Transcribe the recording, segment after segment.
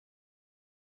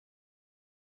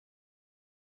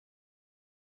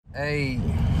Hey,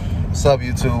 what's up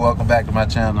YouTube? Welcome back to my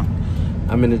channel.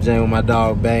 I'm in the gym with my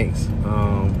dog Banks.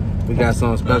 We got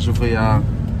something special for y'all.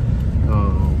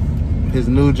 His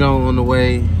new joint on the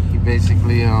way. He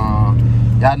basically, y'all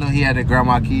know he had the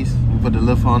grandma keys. We put the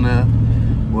lift on there.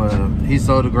 Well, he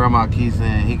sold the grandma keys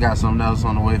and he got something else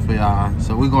on the way for y'all.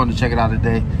 So we're going to check it out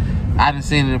today. I didn't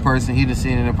see it in person, he didn't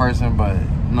see it in person, but you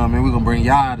know what I mean, we're gonna bring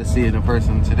y'all to see it in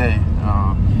person today.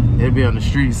 It'll be on the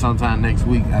street sometime next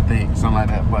week, I think, something like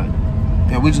that. But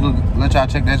yeah, we just gonna let y'all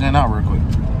check that joint out real quick.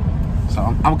 So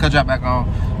I'm gonna cut y'all back on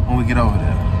when we get over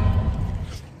there.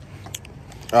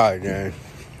 All right, gang.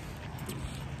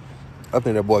 I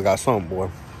think that boy got something, boy.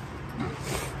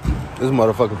 This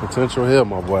motherfucking potential here,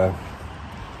 my boy.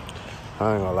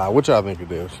 I ain't gonna lie. What y'all think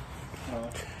it is?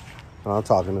 I'm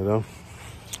talking to them.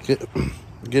 Get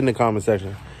in the comment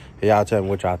section. Y'all tell me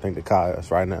what y'all think the car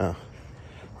is right now.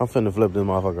 I'm finna flip this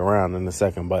motherfucker around in a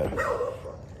second, but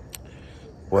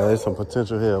well, there's some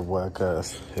potential here, boy,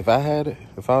 cause if I had it,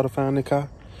 if I would've found the car,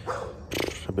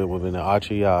 I bet would've been an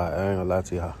Archie yard. I ain't gonna lie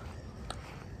to y'all.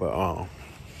 But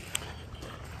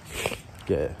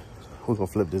yeah, we're gonna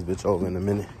flip this bitch over in a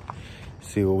minute,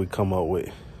 see what we come up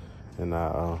with, and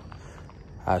I'll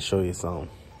show you something.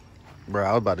 Bro,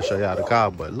 I was about to show y'all the car,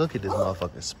 but look at this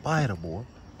motherfucking spider, boy.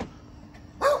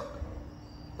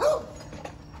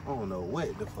 I don't know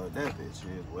what the fuck that bitch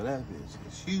is, boy. That bitch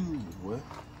is huge, boy.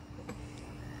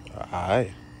 All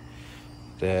right.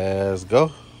 Let's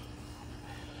go.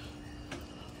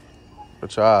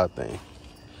 What y'all think?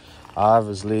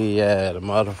 Obviously, yeah, the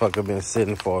motherfucker been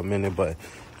sitting for a minute, but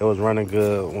it was running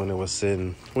good when it was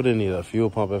sitting. We didn't need a fuel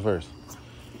pump at first.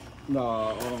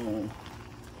 Nah,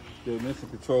 the ignition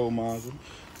control module.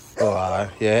 Oh, all right.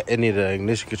 Yeah, it needed an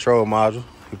ignition control module.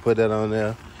 He put that on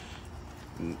there.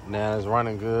 Now it's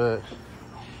running good.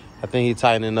 I think he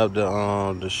tightening up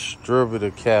the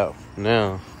distributor cap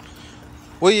now.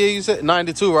 What year you said?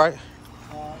 92, right?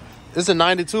 It's a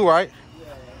 92, right?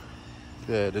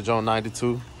 Yeah, the joint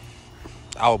 92.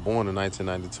 I was born in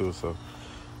 1992, so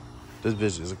this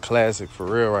bitch is a classic for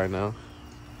real right now.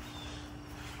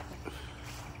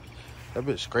 That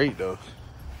bitch great though.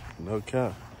 No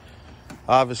cap.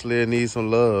 Obviously, it needs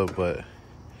some love, but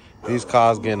these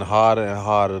cars getting harder and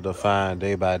harder to find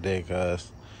day by day,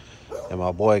 cuz. And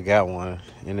my boy got one,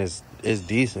 and it's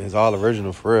decent. It's all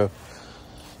original for real.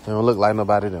 It don't look like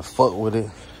nobody done fuck with it.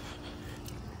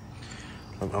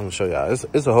 I'm gonna show y'all.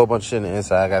 It's a whole bunch of shit in the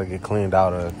inside I gotta get cleaned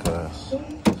out of, cuz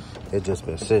it just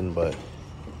been sitting, but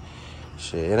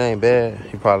shit, it ain't bad.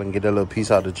 You probably can get that little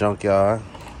piece out the junkyard.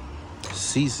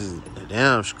 Seats is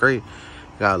damn straight.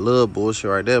 Got a little bullshit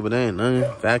right there, but there ain't nothing.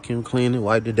 Vacuum clean it,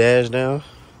 wipe the dash down.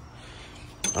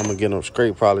 I'm gonna get them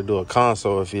straight, probably do a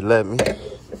console if you let me.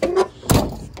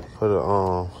 Put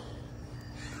a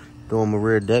do them a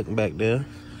rear deck back there.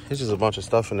 It's just a bunch of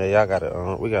stuff in there. Y'all gotta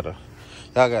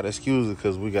y'all gotta excuse it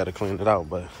because we gotta clean it out,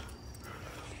 but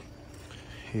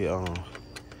he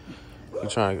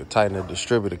trying to tighten the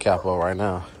distributor cap up right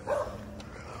now.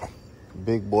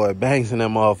 Big boy Banks in that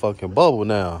motherfucking bubble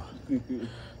now.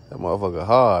 That motherfucker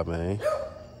hard, man.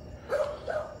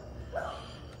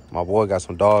 My boy got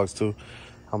some dogs too.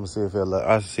 I'm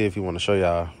gonna see if he want to show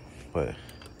y'all, but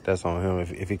that's on him.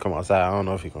 If he come outside, I don't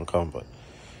know if he gonna come, but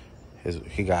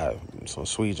he got some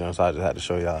sweet jumps. I just had to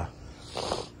show y'all.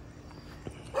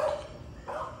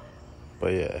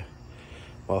 But yeah,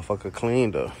 motherfucker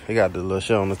clean though. He got the little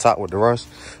shit on the top with the rust,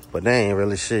 but they ain't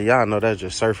really shit. Y'all know that's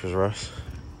just surface rust.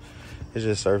 It's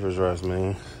just surface rust,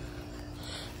 man.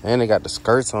 And they got the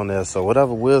skirts on there, so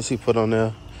whatever wheels he put on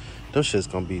there, them shit's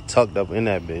gonna be tucked up in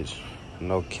that bitch.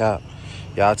 No cap.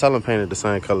 Yeah, I tell him painted the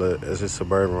same color as his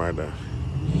Suburban right there.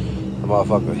 The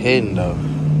motherfucker hidden though.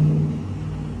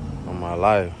 On my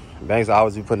life. Banks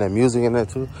always be putting that music in there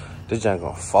too. This junk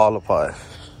gonna fall apart.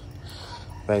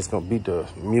 Banks gonna beat the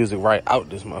music right out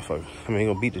this motherfucker. I mean, he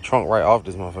gonna beat the trunk right off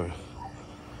this motherfucker.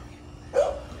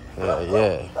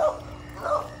 Yeah.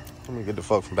 Let me get the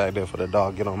fuck from back there for the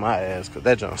dog get on my ass, cause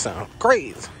that junk sound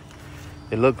crazy.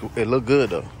 It look good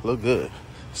though. Look good.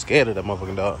 Scared of that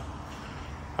motherfucking dog.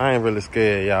 I ain't really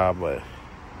scared, y'all, but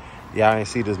y'all ain't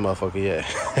see this motherfucker yet.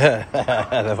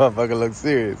 That motherfucker look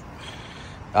serious.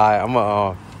 All right, I'm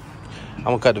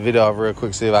gonna cut the video off real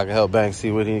quick, see if I can help Banks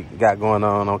see what he got going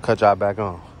on. I'll cut y'all back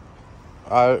on.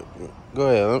 All right, go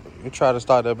ahead. Let me try to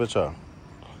start that bitch up.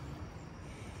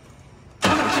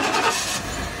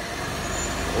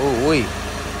 Oh, wait.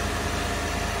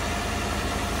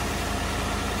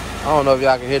 I don't know if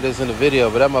y'all can hear this in the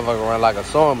video, but that motherfucker run like a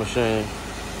sewing machine.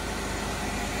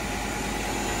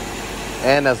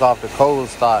 And that's off the cold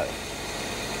start.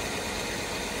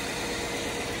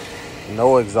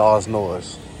 No exhaust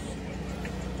noise.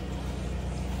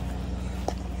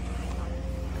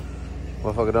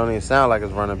 Motherfucker don't even sound like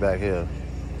it's running back here.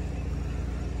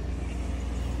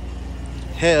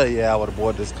 Hell yeah, I would have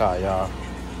bought this car, y'all.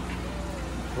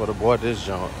 Would have bought this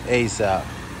junk ASAP.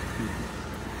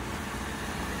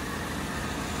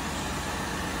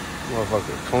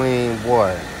 Motherfucker clean,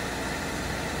 boy.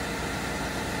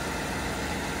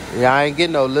 Yeah, I ain't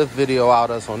getting no lift video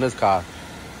out us on this car.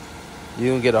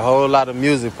 You can get a whole lot of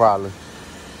music probably.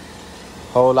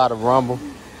 Whole lot of rumble.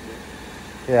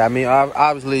 Yeah, I mean,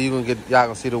 obviously you can get, y'all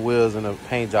can see the wheels and the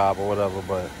paint job or whatever,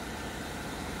 but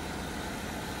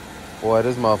boy,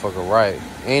 this motherfucker right.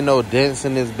 Ain't no dents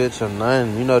in this bitch or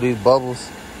nothing. You know these bubbles?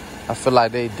 I feel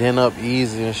like they dent up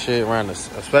easy and shit around this,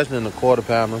 especially in the quarter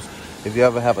panels. If you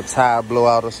ever have a tire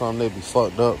blowout or something, they be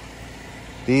fucked up.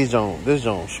 This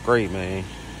joint straight, man.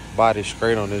 Body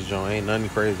straight on this joint. Ain't nothing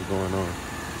crazy going on.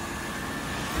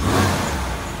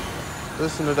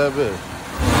 Listen to that bitch.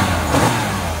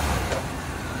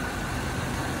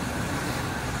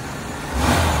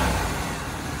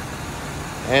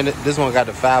 And this one got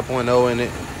the 5.0 in it.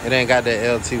 It ain't got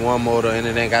that LT1 motor and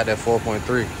it ain't got that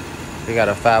 4.3. It got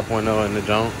a 5.0 in the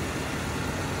joint.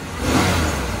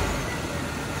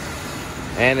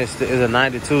 And it's a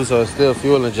 92, so it's still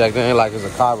fuel injected. It ain't like it's a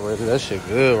carburetor. That shit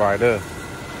good right there.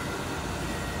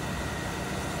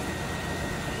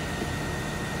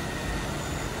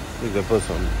 You can put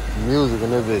some music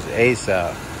in this bitch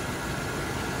ASAP.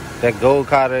 That gold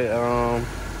car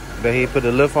that he put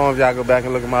the lift on, if y'all go back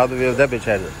and look at my other videos, that bitch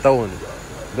had a throw in it.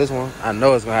 This one, I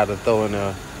know it's gonna have to throw in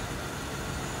there.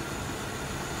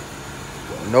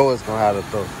 I know it's gonna have to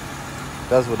throw.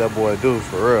 That's what that boy do,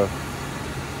 for real.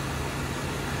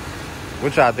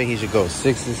 Which I think he should go,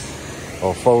 6s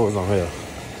or 4s on here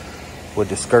with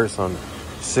the skirts on it.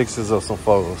 6s or some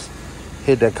 4s.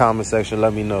 Hit that comment section,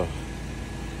 let me know.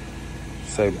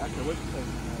 Say,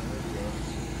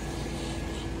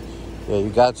 yeah, you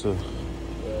got to.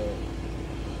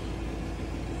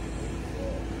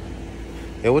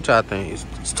 Yeah, what y'all think?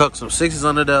 It's tuck some 6s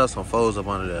under there or some 4s up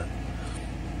under there.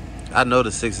 I know the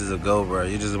 6s will go, bro.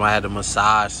 You just might have to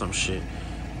massage some shit.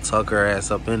 Tuck her ass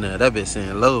up in there. That bitch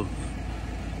sitting low.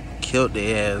 Killed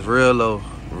their ass real low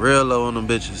on them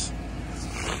bitches.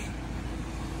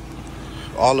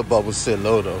 All the bubbles sit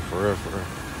low though, for real, for real.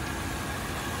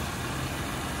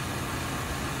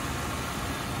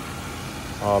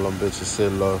 All them bitches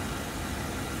sit low.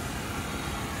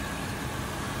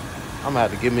 I'm gonna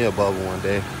have to give me a bubble one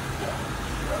day.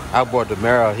 I bought the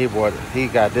Mero, he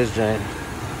got this Jane.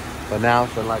 But now I'm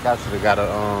feeling like I should have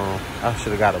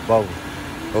got a bubble.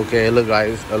 Okay, it look like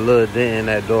it's a little dent in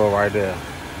that door right there.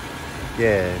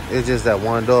 Yeah, it's just that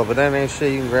one door, but that ain't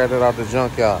shit. You can grab it out the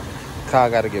junkyard. The car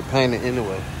got to get painted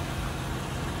anyway.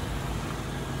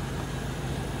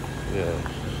 Yeah.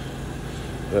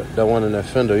 That one in that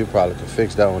fender, you probably could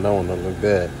fix that one. That one don't look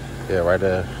bad. Yeah, right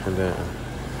there. And then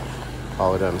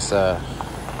all the way down the side.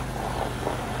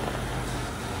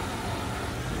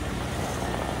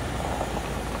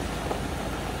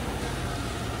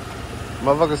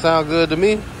 Motherfucker sound good to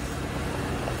me.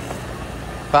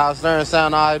 Power steering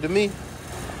sound alright to me.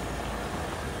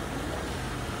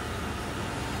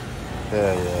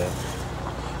 Yeah.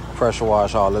 Pressure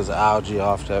wash all this algae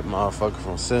off that motherfucker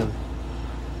from sitting.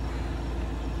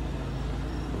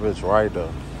 Bitch right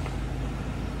though.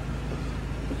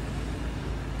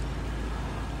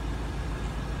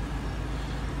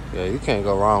 Yeah, you can't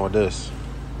go wrong with this.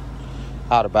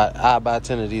 I'd buy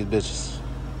 10 of these bitches.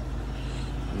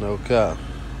 No cap.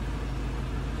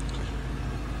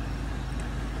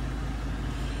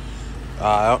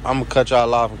 I'm gonna cut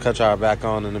y'all off and cut y'all back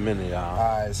on in a minute, y'all.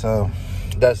 Alright, so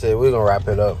that's it. We're gonna wrap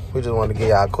it up. We just want to give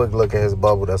y'all a quick look at his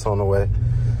bubble that's on the way.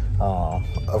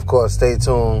 Of course, stay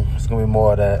tuned. It's gonna be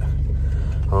more of that.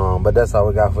 But that's all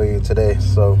we got for you today.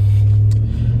 So,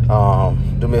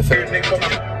 do me a favor.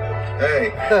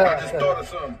 Hey, I just thought of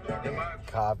something.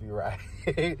 Copyright.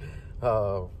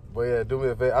 But yeah, do me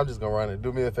a favor. I'm just gonna run it.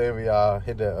 Do me a favor, y'all.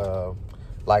 Hit the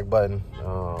like button.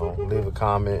 Leave a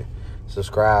comment.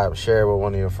 Subscribe. Share it with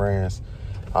one of your friends.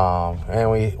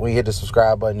 And when you hit the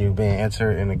subscribe button, you're being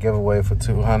entered in a giveaway for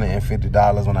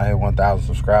 $250 when I hit 1,000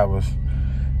 subscribers.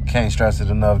 Can't stress it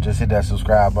enough. Just hit that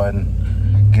subscribe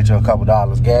button. Get you a couple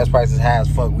dollars. Gas prices high as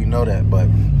fuck. We know that. But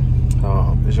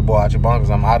it's your boy, Out Your Bunkers.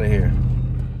 I'm out of here.